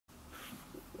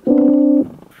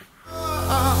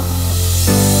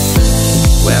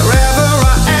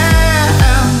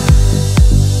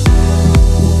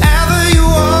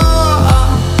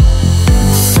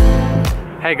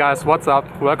Hey guys, what's up?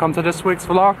 Welcome to this week's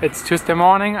vlog. It's Tuesday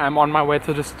morning, I'm on my way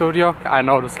to the studio. I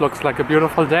know this looks like a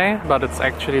beautiful day, but it's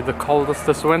actually the coldest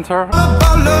this winter.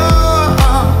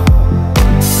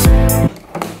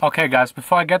 Okay guys,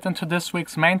 before I get into this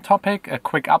week's main topic, a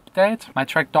quick update. My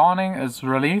track Dawning is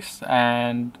released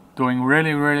and doing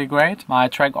really great. My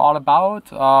track All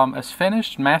About is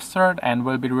finished, mastered, and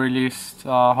will be released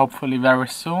hopefully very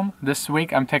soon. This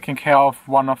week I'm taking care of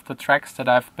one of the tracks that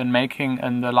I've been making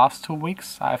in the last 2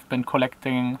 weeks. I've been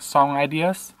collecting song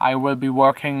ideas. I will be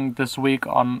working this week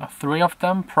on 3 of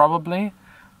them probably.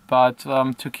 But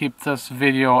to keep this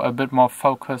video a bit more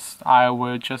focused, I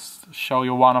will just show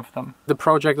you one of them. The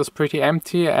project is pretty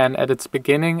empty, and at its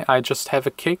beginning I just have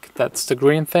a kick, that's the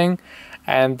green thing,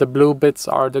 and the blue bits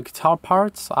are the guitar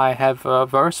parts. I have a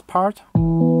verse part,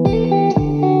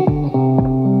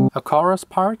 a chorus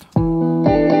part,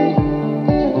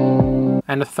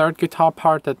 and a third guitar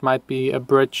part that might be a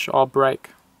bridge or break.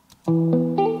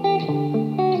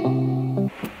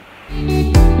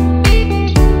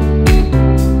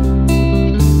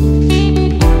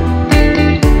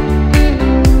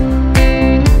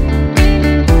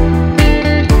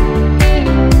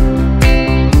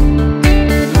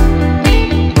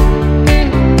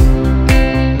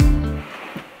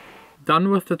 Done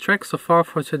with the track so far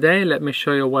for today. Let me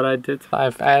show you what I did.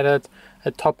 I've added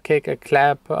a top kick, a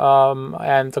clap,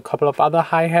 and a couple of other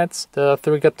hi-hats. The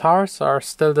 3 guitars are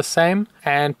still the same,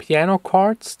 and piano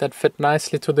chords that fit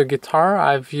nicely to the guitar.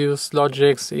 I've used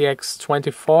Logic's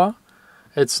EX24.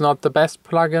 It's not the best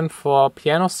plugin for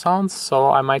piano sounds, so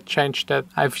I might change that.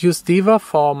 I've used Diva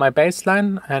for my bass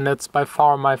line, and it's by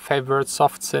far my favorite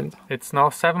soft synth. It's now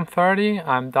 7:30,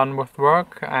 I'm done with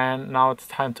work, and now it's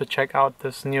time to check out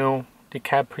this new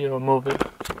DiCaprio movie.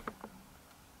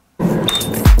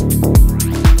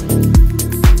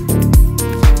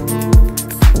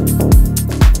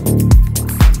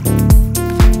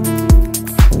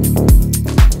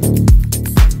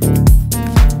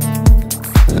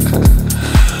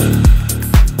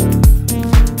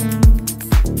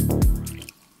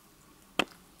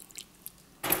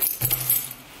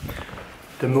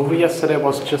 The movie yesterday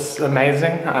was just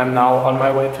amazing. I'm now on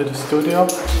my way to the studio.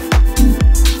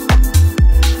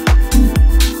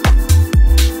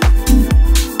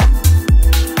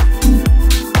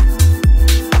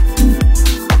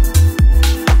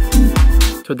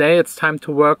 Today it's time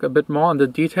to work a bit more on the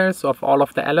details of all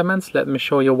of the elements. Let me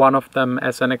show you one of them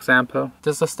as an example.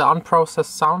 This is the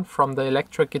unprocessed sound from the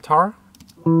electric guitar.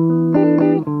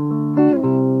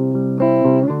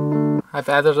 I've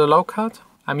added a low cut.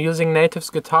 I'm using Native's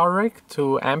guitar rig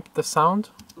to amp the sound.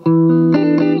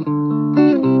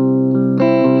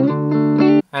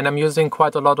 And I'm using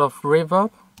quite a lot of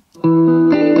reverb.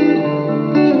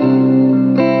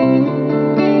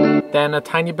 Then a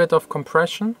tiny bit of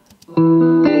compression.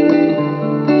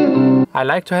 I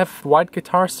like to have white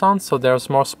guitar sound, so there's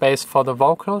more space for the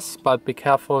vocals, but be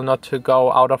careful not to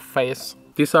go out of phase.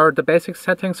 These are the basic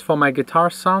settings for my guitar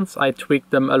sounds. I tweak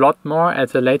them a lot more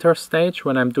at a later stage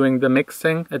when I'm doing the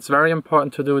mixing. It's very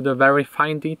important to do the very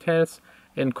fine details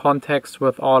in context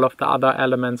with all of the other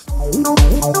elements.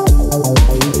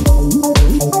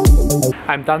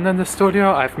 I'm done in the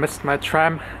studio. I've missed my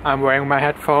tram. I'm wearing my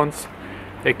headphones.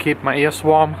 They keep my ears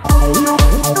warm.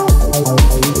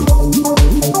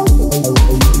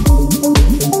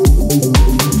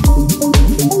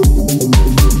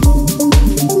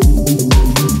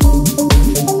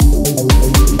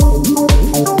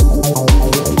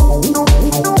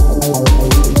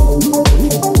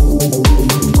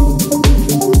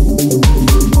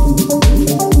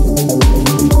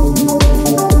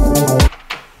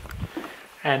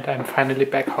 And I'm finally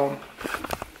back home.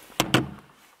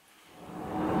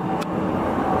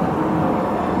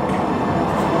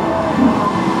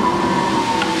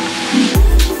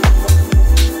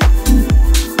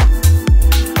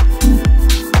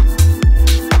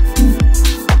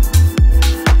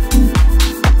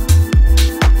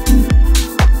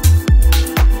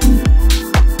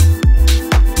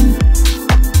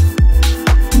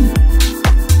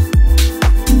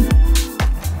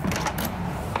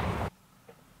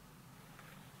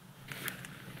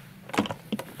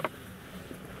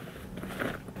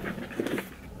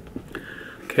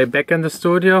 Okay, back in the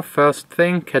studio. First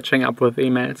thing, catching up with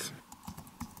emails.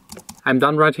 I'm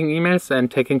done writing emails and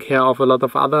taking care of a lot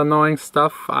of other annoying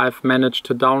stuff. I've managed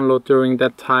to download during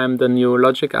that time the new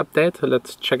Logic update.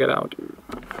 Let's check it out.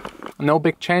 No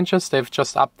big changes, they've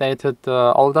just updated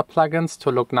the older plugins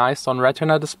to look nice on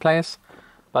Retina displays,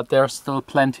 but there's still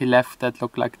plenty left that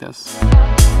look like this.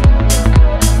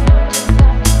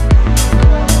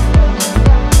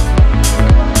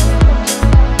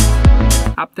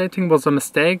 Updating was a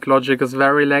mistake. Logic is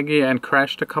very laggy and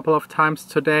crashed a couple of times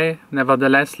today.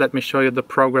 Nevertheless, let me show you the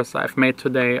progress I've made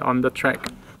today on the track.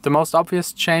 The most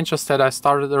obvious change is that I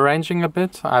started arranging a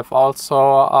bit. I've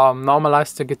also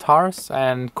normalized the guitars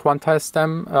and quantized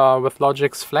them with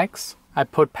Logic's Flex. I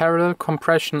put parallel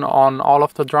compression on all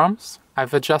of the drums.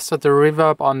 I've adjusted the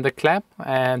reverb on the clap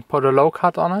and put a low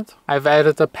cut on it. I've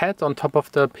added a pad on top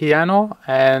of the piano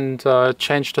and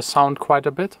changed the sound quite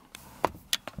a bit.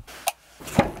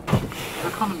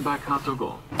 Willkommen bei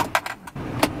Car2Go.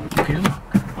 Vielen Dank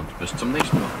und bis zum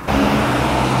nächsten Mal.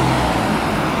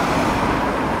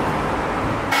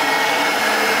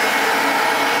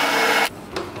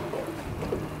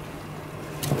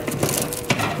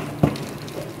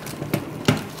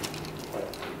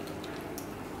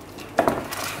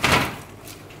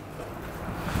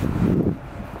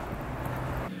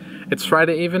 It's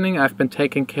Friday evening. I've been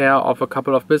taking care of a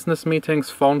couple of business meetings,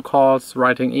 phone calls,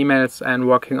 writing emails and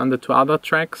working on the 2 other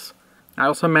tracks. I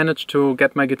also managed to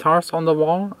get my guitars on the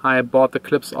wall. I bought the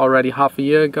clips already half a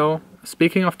year ago.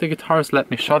 Speaking of the guitars, let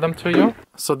me show them to you.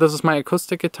 So this is my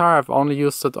acoustic guitar. I've only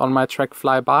used it on my track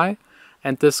Fly By,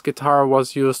 and this guitar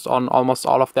was used on almost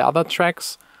all of the other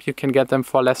tracks. You can get them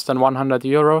for less than 100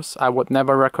 euros. I would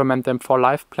never recommend them for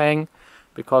live playing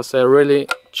because they're really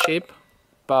cheap.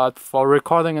 But for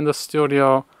recording in the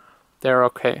studio, they're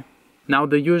okay. Now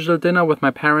the usual dinner with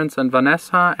my parents and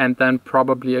Vanessa, and then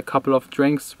probably a couple of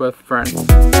drinks with friends.